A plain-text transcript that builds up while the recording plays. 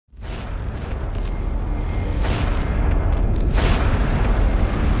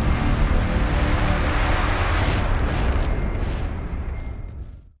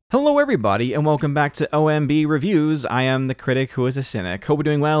Hello everybody, and welcome back to OMB Reviews. I am the critic who is a cynic. Hope we're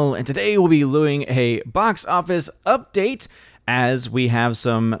doing well, and today we'll be doing a box office update as we have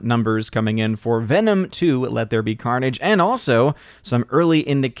some numbers coming in for Venom 2, Let There Be Carnage, and also some early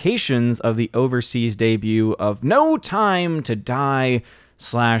indications of the overseas debut of No Time to Die /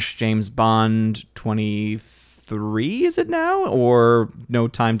 James Bond 23, is it now? Or No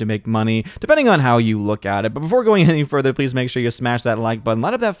Time to Make Money, depending on how you look at it. But before going any further, please make sure you smash that like button,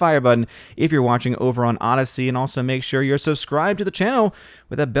 light up that fire button if you're watching over on Odyssey, and also make sure you're subscribed to the channel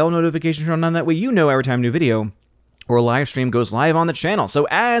with that bell notification turned on. That way you know every time a new video or live stream goes live on the channel. So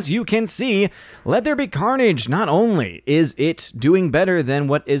as you can see, Let There Be Carnage, not only is it doing better than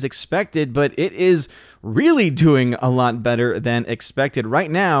what is expected, but it is really doing a lot better than expected. Right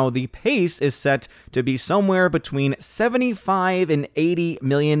now, the pace is set to be somewhere between $75 and $80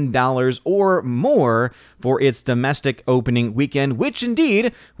 million or more for its domestic opening weekend, which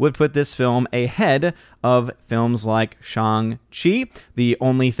indeed would put this film ahead of films like Shang-Chi. The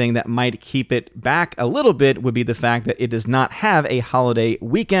only thing that might keep it back a little bit would be the fact that it does not have a holiday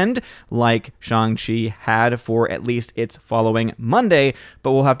weekend like Shang-Chi had for at least its following Monday,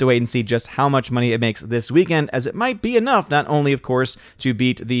 but we'll have to wait and see just how much money it makes this weekend, as it might be enough not only, of course, to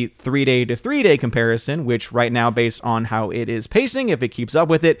beat the 3-day to 3-day comparison, which right now, based on how it is pacing, if it keeps up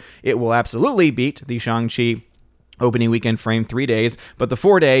with it, it will absolutely beat the Shang-Chi opening weekend frame 3 days, but the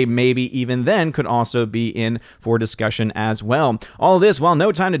 4-day, maybe even then, could also be in for discussion as well. All of this while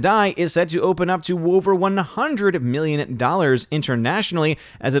No Time to Die is set to open up to over $100 million internationally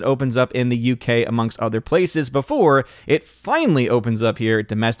as it opens up in the UK amongst other places before it finally opens up here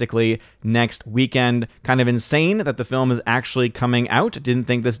domestically next weekend. Kind of insane that the film is actually coming out. Didn't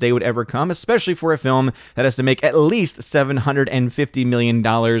think this day would ever come, especially for a film that has to make at least $750 million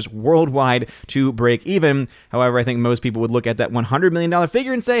worldwide to break even. However, I think most people would look at that $100 million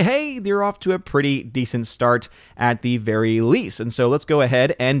figure and say, hey, they're off to a pretty decent start at the very least. And so let's go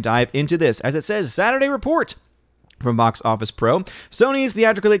ahead and dive into this. As it says, Saturday Report from Box Office Pro, Sony's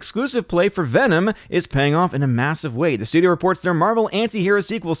theatrically exclusive play for Venom is paying off in a massive way. The studio reports their Marvel anti-hero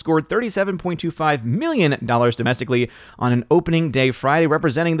sequel scored $37.25 million domestically on an opening day Friday,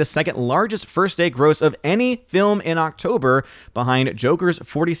 representing the second largest first-day gross of any film in October, behind Joker's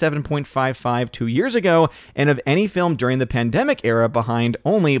 $47.55 2 years ago, and of any film during the pandemic era, behind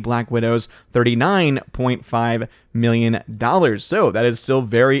only Black Widow's $39.5 million. So that is still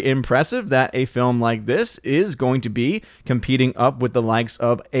very impressive that a film like this is going to be competing up with the likes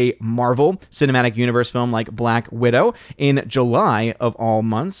of a Marvel Cinematic Universe film like Black Widow in July of all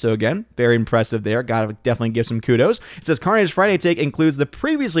months. So again, very impressive there. Gotta definitely give some kudos. It says Carnage Friday take includes the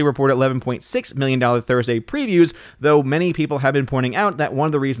previously reported $11.6 million Thursday previews, though many people have been pointing out that one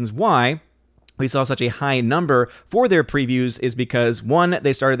of the reasons why we saw such a high number for their previews is because, one,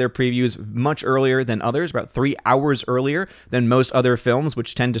 they started their previews much earlier than others, about 3 hours earlier than most other films,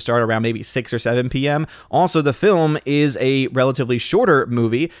 which tend to start around maybe 6 or 7 p.m. Also, the film is a relatively shorter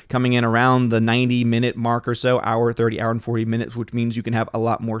movie, coming in around the 90-minute mark or so, hour 30, hour and 40 minutes, which means you can have a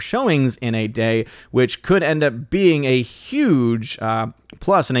lot more showings in a day, which could end up being a huge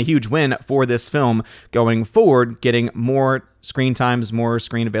plus and a huge win for this film going forward, getting more screen times, more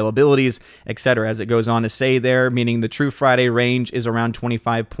screen availabilities, etc. As it goes on to say there, meaning the true Friday range is around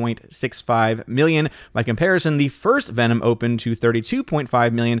 $25.65 million. By comparison, the first Venom opened to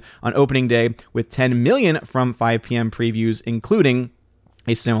 $32.5 million on opening day, with $10 million from 5 p.m. previews, including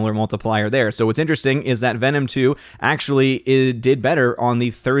a similar multiplier there. So what's interesting is that Venom 2 actually did better on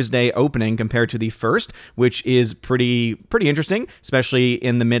the Thursday opening compared to the first, which is pretty interesting, especially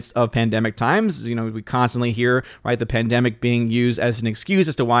in the midst of pandemic times. You know, we constantly hear, right, the pandemic being used as an excuse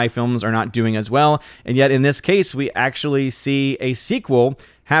as to why films are not doing as well. And yet in this case, we actually see a sequel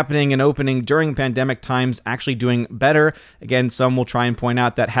happening and opening during pandemic times actually doing better. Again, some will try and point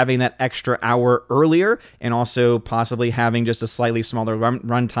out that having that extra hour earlier and also possibly having just a slightly smaller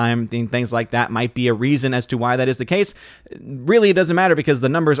run time, things like that might be a reason as to why that is the case. Really, it doesn't matter because the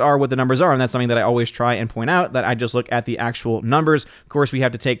numbers are what the numbers are, and that's something that I always try and point out, that I just look at the actual numbers. Of course, we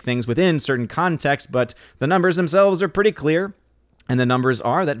have to take things within certain context, but the numbers themselves are pretty clear. And the numbers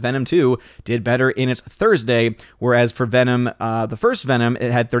are that Venom 2 did better in its Thursday, whereas for Venom, the first Venom,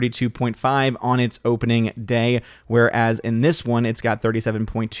 it had 32.5 on its opening day, whereas in this one, it's got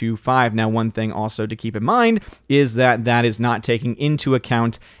 37.25. Now, one thing also to keep in mind is that that is not taking into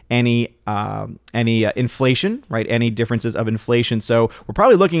account any inflation, right? Any differences of inflation. So we're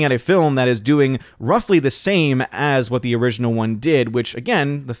probably looking at a film that is doing roughly the same as what the original one did, which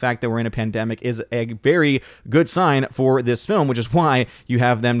again, the fact that we're in a pandemic is a very good sign for this film, which is why you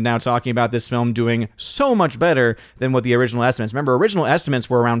have them now talking about this film doing so much better than what the original estimates. Remember, original estimates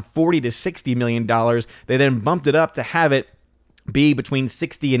were around $40 to $60 million. They then bumped it up to have it be between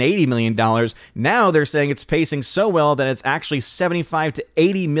 $60 and $80 million. Now they're saying it's pacing so well that it's actually $75 to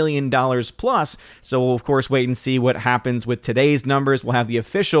 $80 million plus. So we'll, of course, wait and see what happens with today's numbers. We'll have the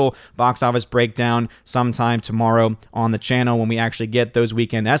official box office breakdown sometime tomorrow on the channel when we actually get those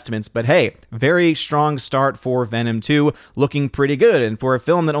weekend estimates. But hey, very strong start for Venom 2, looking pretty good. And for a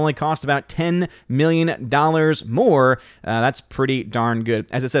film that only cost about $10 million more, that's pretty darn good.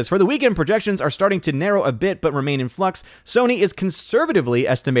 As it says, for the weekend, projections are starting to narrow a bit but remain in flux. Sony is conservatively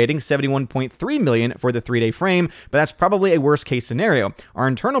estimating $71.3 million for the 3-day frame, but that's probably a worst-case scenario. Our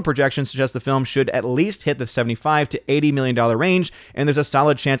internal projections suggest the film should at least hit the $75 to $80 million range, and there's a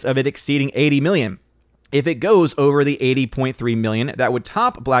solid chance of it exceeding $80 million. If it goes over the $80.3 million, that would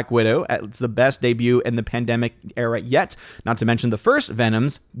top Black Widow. It's the best debut in the pandemic era yet, not to mention the first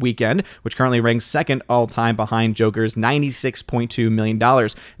Venom's weekend, which currently ranks second all-time behind Joker's $96.2 million.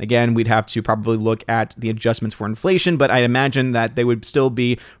 Again, we'd have to probably look at the adjustments for inflation, but I'd imagine that they would still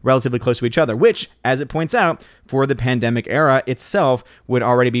be relatively close to each other, which, as it points out, for the pandemic era itself would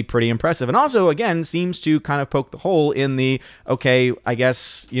already be pretty impressive. And also, again, seems to kind of poke the hole in the, okay, I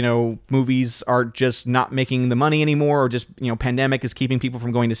guess, movies are just not making the money anymore, or just, pandemic is keeping people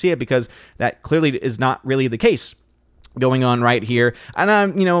from going to see it, because that clearly is not really the case going on right here. And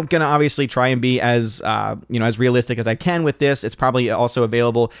I'm, gonna obviously try and be as, as realistic as I can with this. It's probably also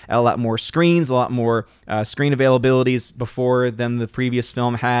available at a lot more screens, a lot more screen availabilities before than the previous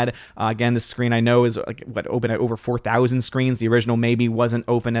film had. Again, this screen I know is open at over 4,000 screens. The original maybe wasn't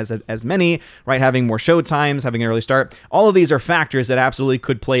open as many, right? Having more show times, having an early start. All of these are factors that absolutely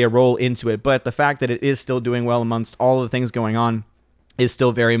could play a role into it. But the fact that it is still doing well amongst all of the things going on is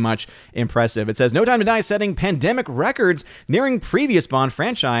still very much impressive. It says, No Time to Die setting pandemic records nearing previous Bond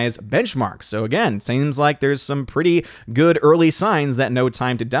franchise benchmarks. So again, seems like there's some pretty good early signs that No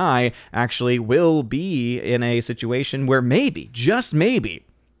Time to Die actually will be in a situation where maybe, just maybe,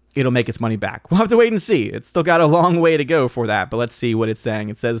 it'll make its money back. We'll have to wait and see. It's still got a long way to go for that, but let's see what it's saying.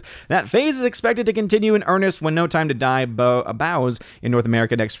 It says that phase is expected to continue in earnest when No Time to Die bows in North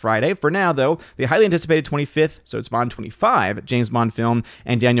America next Friday. For now, though, the highly anticipated 25th, so it's Bond 25, James Bond film,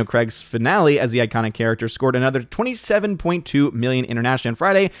 and Daniel Craig's finale as the iconic character scored another $27.2 million internationally on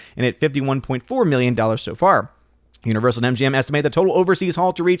Friday and hit $51.4 million so far. Universal and MGM estimate the total overseas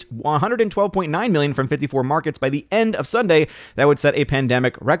haul to reach $112.9 million from 54 markets by the end of Sunday. That would set a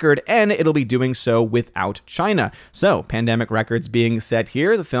pandemic record, and it'll be doing so without China. So, pandemic records being set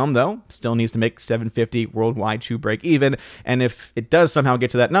here. The film, though, still needs to make $750 worldwide to break even. And if it does somehow get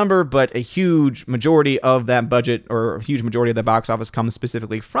to that number, but a huge majority of that budget, or a huge majority of the box office comes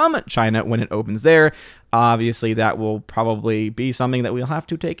specifically from China when it opens there, obviously that will probably be something that we'll have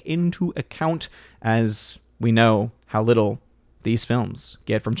to take into account, as we know how little these films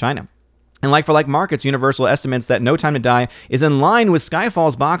get from China. In like-for-like markets, Universal estimates that No Time to Die is in line with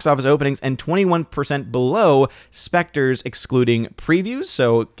Skyfall's box office openings and 21% below Spectre's excluding previews.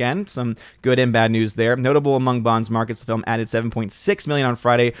 So again, some good and bad news there. Notable among Bond's markets, the film added $7.6 million on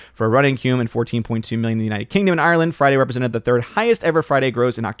Friday for a running cum and $14.2 million in the United Kingdom and Ireland. Friday represented the third highest ever Friday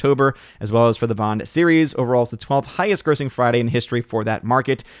gross in October, as well as for the Bond series. Overall, it's the 12th highest grossing Friday in history for that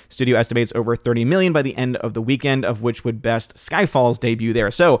market. Studio estimates over $30 million by the end of the weekend, of which would best Skyfall's debut there.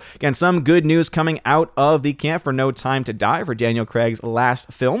 So again, some good news coming out of the camp for No Time to Die for Daniel Craig's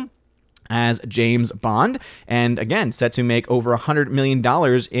last film as James Bond, and again, set to make over $100 million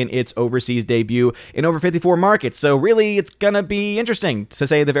in its overseas debut in over 54 markets. So really, it's gonna be interesting, to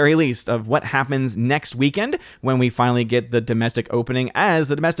say the very least, of what happens next weekend when we finally get the domestic opening, as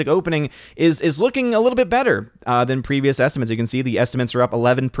the domestic opening is looking a little bit better than previous estimates. You can see the estimates are up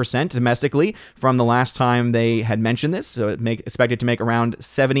 11% domestically from the last time they had mentioned this, so expected to make around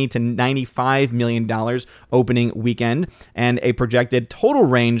 $70 to $95 million opening weekend, and a projected total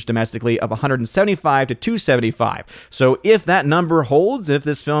range domestically of 175 to 275. So if that number holds, if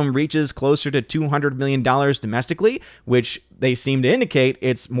this film reaches closer to $200 million domestically, which they seem to indicate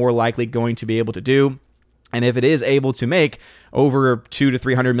it's more likely going to be able to do, And if it is able to make over $200 to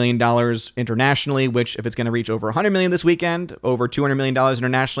 $300 million internationally, which if it's going to reach over $100 million this weekend, over $200 million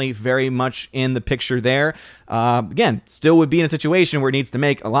internationally, very much in the picture there. Again, still would be in a situation where it needs to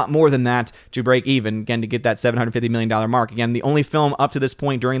make a lot more than that to break even, again, to get that $750 million mark. Again, the only film up to this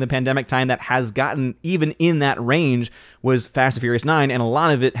point during the pandemic time that has gotten even in that range was Fast and Furious 9, and a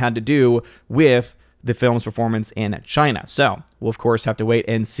lot of it had to do with the film's performance in China. So we'll, of course, have to wait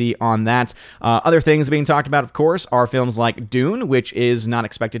and see on that. Other things being talked about, of course, are films like Dune, which is not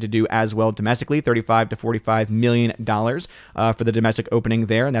expected to do as well domestically, $35 to $45 million for the domestic opening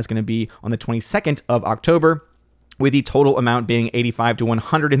there, and that's going to be on the 22nd of October, with the total amount being $85 to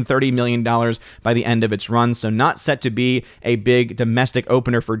 $130 million by the end of its run. So not set to be a big domestic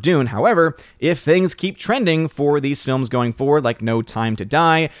opener for Dune. However, if things keep trending for these films going forward, like No Time to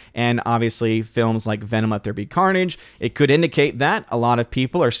Die, and obviously films like Venom, Let There Be Carnage, it could indicate that a lot of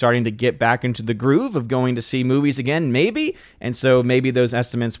people are starting to get back into the groove of going to see movies again, maybe. And so maybe those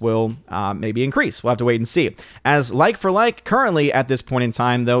estimates will maybe increase. We'll have to wait and see. As like for like, currently at this point in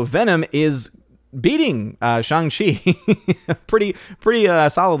time, though, Venom is beating Shang-Chi pretty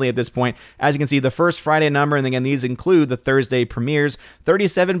solidly at this point. As you can see, the first Friday number, and again, these include the Thursday premieres,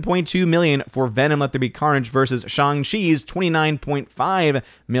 $37.2 million for Venom, Let There Be Carnage versus Shang-Chi's $29.5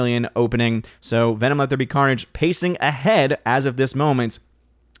 million opening. So Venom, Let There Be Carnage pacing ahead as of this moment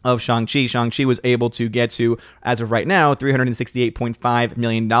of Shang-Chi. Shang-Chi was able to get to, as of right now, $368.5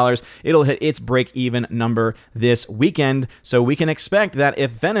 million. It'll hit its break-even number this weekend, so we can expect that if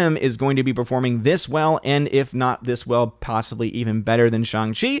Venom is going to be performing this well, and if not this well, possibly even better than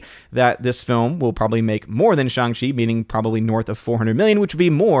Shang-Chi, that this film will probably make more than Shang-Chi, meaning probably north of $400 million, which would be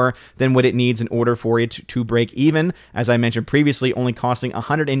more than what it needs in order for it to break even. As I mentioned previously, only costing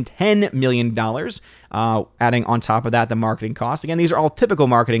 $110 million, adding on top of that the marketing costs. Again, these are all typical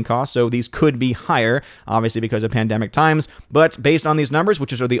marketing costs, so these could be higher, obviously because of pandemic times, but based on these numbers,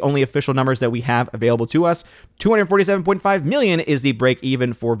 which are the only official numbers that we have available to us, $247.5 million is the break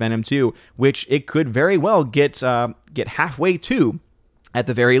even for Venom 2, which it could very well get halfway to, at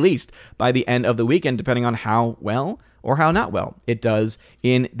the very least, by the end of the weekend, depending on how well or how not well it does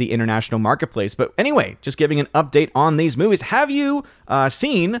in the international marketplace. But anyway, just giving an update on these movies. Have you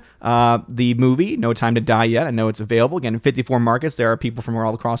seen the movie No Time to Die yet? I know it's available, again, in 54 markets. There are people from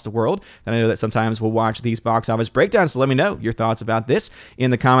all across the world that I know that sometimes will watch these box office breakdowns, so let me know your thoughts about this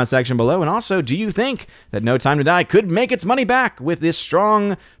in the comment section below. And also, do you think that No Time to Die could make its money back with this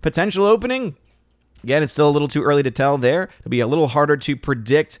strong potential opening? Again, it's still a little too early to tell there. It'll be a little harder to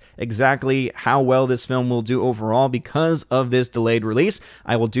predict exactly how well this film will do overall because of this delayed release.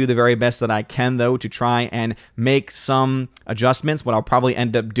 I will do the very best that I can, though, to try and make some adjustments. What I'll probably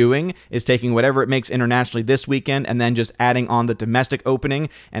end up doing is taking whatever it makes internationally this weekend and then just adding on the domestic opening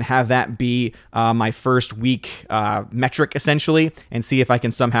and have that be my first week metric, essentially, and see if I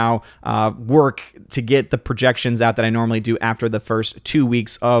can somehow work to get the projections out that I normally do after the first 2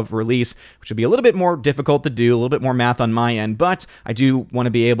 weeks of release, which would be a little bit more difficult to do, a little bit more math on my end, but I do want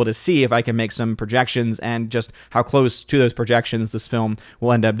to be able to see if I can make some projections and just how close to those projections this film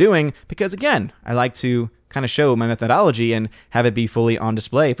will end up doing, because again, I like to kind of show my methodology and have it be fully on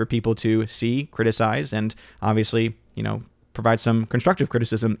display for people to see, criticize, and obviously, provide some constructive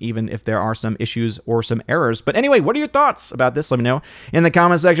criticism, even if there are some issues or some errors. But anyway, what are your thoughts about this? Let me know in the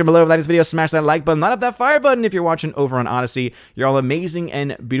comment section below. If you like this video, smash that like button, light up that fire button if you're watching over on Odyssey. You're all amazing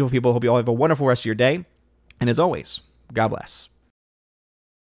and beautiful people. Hope you all have a wonderful rest of your day. And as always, God bless.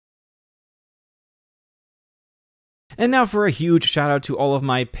 And now for a huge shout out to all of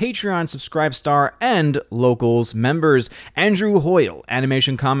my Patreon, Subscribe Star, and Locals members. Andrew Hoyle,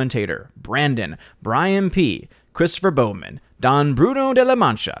 Animation Commentator, Brandon, Brian P., Christopher Bowman, Don Bruno de la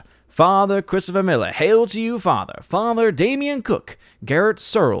Mancha, Father Christopher Miller, hail to you, Father, Father Damian Cook, Garrett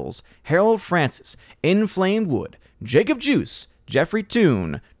Searles, Harold Francis, Inflamed Wood, Jacob Juice, Jeffrey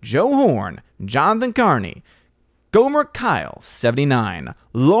Toon, Joe Horn, Jonathan Carney, Gomer Kyle, 79,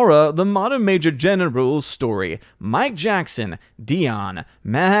 Laura, the Modern Major General's Story, Mike Jackson, Dion,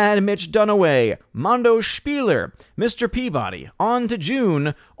 Mad Mitch Dunaway, Mondo Spieler, Mr. Peabody, On to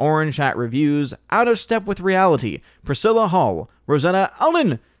June, Orange Hat Reviews, Out of Step with Reality, Priscilla Hall, Rosetta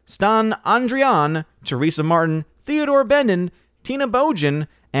Allen, Stan Andrian, Teresa Martin, Theodore Benden, Tina Bojan,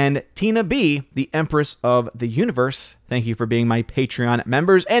 and Tina B., the Empress of the Universe. Thank you for being my Patreon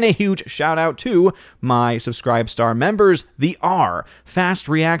members, and a huge shout out to my Subscribe Star members, The R, Fast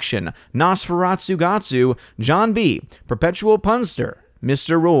Reaction, Nosferatu Gatsu, John B., Perpetual Punster,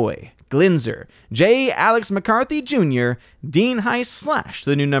 Mr. Roy, Glinzer, J. Alex McCarthy Jr., Dean Heiss /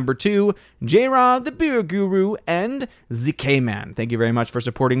 the new number 2, J-Rod the Beer Guru, and ZK-Man. Thank you very much for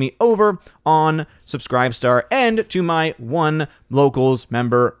supporting me over on Subscribestar. And to my one Locals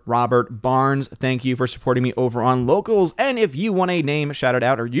member, Robert Barnes, thank you for supporting me over on Locals. And if you want a name shouted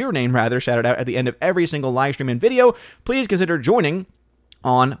out, or your name rather, shouted out at the end of every single live stream and video, please consider joining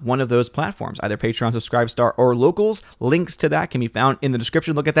on one of those platforms, either Patreon, Subscribestar, or Locals. Links to that can be found in the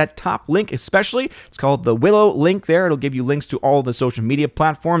description. Look at that top link especially. It's called the Willow link there. It'll give you links to all the social media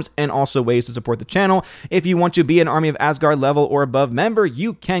platforms and also ways to support the channel. If you want to be an Army of Asgard level or above member,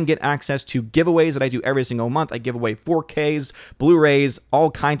 you can get access to giveaways that I do every single month. I give away 4Ks, Blu-rays, all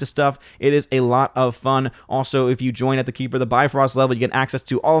kinds of stuff. It is a lot of fun. Also, if you join at the Keeper of the Bifrost level, you get access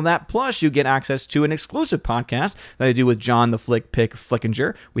to all of that. Plus, you get access to an exclusive podcast that I do with John the Flick Pick Flickinger.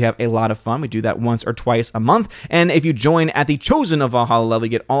 We have a lot of fun. We do that once or twice a month. And if you join at the Chosen of Valhalla level, you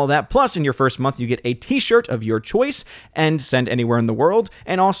get all of that. Plus, in your first month, you get a t-shirt of your choice and send anywhere in the world.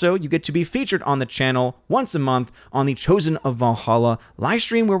 And also, you get to be featured on the channel once a month on the Chosen of Valhalla live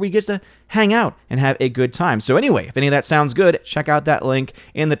stream, where we get to hang out and have a good time. So anyway, if any of that sounds good, check out that link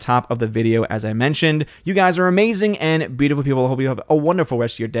in the top of the video as I mentioned. You guys are amazing and beautiful people. I hope you have a wonderful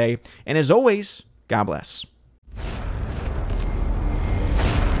rest of your day. And as always, God bless.